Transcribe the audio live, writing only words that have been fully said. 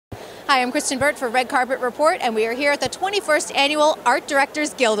Hi, I'm Kristyn Burtt for Red Carpet Report, and we are here at the 21st Annual Art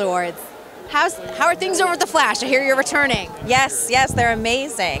Directors Guild Awards. How are things over at The Flash? I hear you're returning. Yes, they're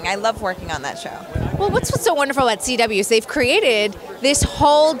amazing. I love working on that show. Well, what's so wonderful about CW is they've created this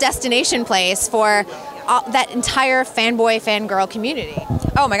whole destination place for that entire fanboy, fangirl community.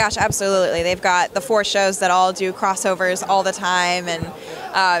 Oh my gosh, absolutely. They've got the 4 shows that all do crossovers all the time, and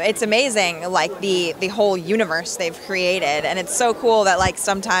it's amazing, like the whole universe they've created. And it's so cool that like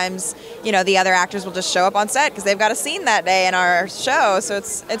sometimes, you know, the other actors will just show up on set because they've got a scene that day in our show. So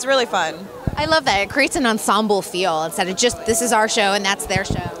it's really fun. I love that. It creates an ensemble feel instead of just this is our show and that's their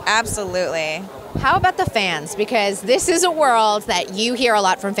show. Absolutely. How about the fans? Because this is a world that you hear a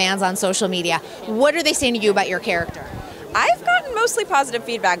lot from fans on social media. What are they saying to you about your character? I've gotten mostly positive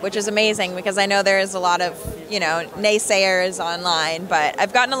feedback, which is amazing because I know there is a lot of, you know, naysayers online, but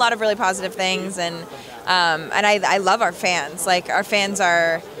I've gotten a lot of really positive things, and I love our fans. Like, our fans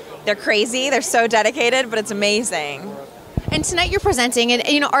they're crazy, they're so dedicated, but it's amazing. And tonight you're presenting, and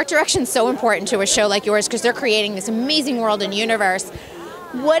you know, art direction is so important to a show like yours because they're creating this amazing world and universe.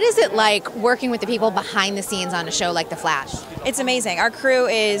 What is it like working with the people behind the scenes on a show like The Flash? It's amazing. Our crew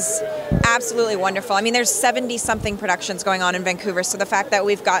is absolutely wonderful. I mean, there's 70-something productions going on in Vancouver, so the fact that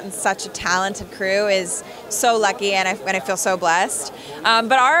we've gotten such a talented crew is so lucky, and I feel so blessed.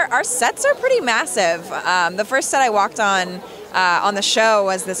 But our sets are pretty massive. The first set I walked on the show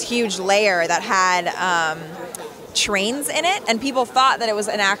was this huge layer that had trains in it, and people thought that it was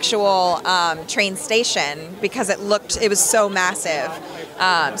an actual train station because it was so massive.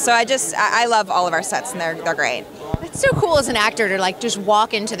 So I love all of our sets, and they're great. It's so cool as an actor to like just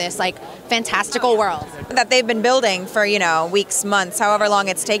walk into this like fantastical world that they've been building for, you know, weeks, months, however long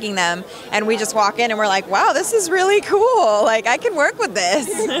it's taking them, and we just walk in and we're like, wow, this is really cool. Like, I can work with this.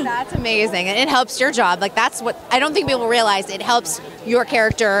 That's amazing, and it helps your job. Like, that's what I don't think people realize. It helps your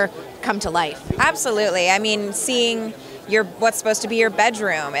character come to life. Absolutely. I mean, seeing what's supposed to be your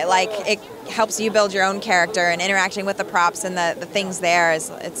bedroom, it helps you build your own character, and interacting with the props and the things there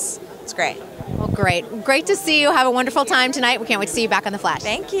it's great. Well, great to see you. Have a wonderful time tonight. We can't wait to see you back on The Flash.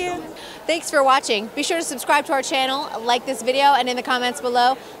 Thank you. Thanks for watching. Be sure to subscribe to our channel, like this video, and in the comments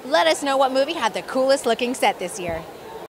below, let us know what movie had the coolest looking set this year.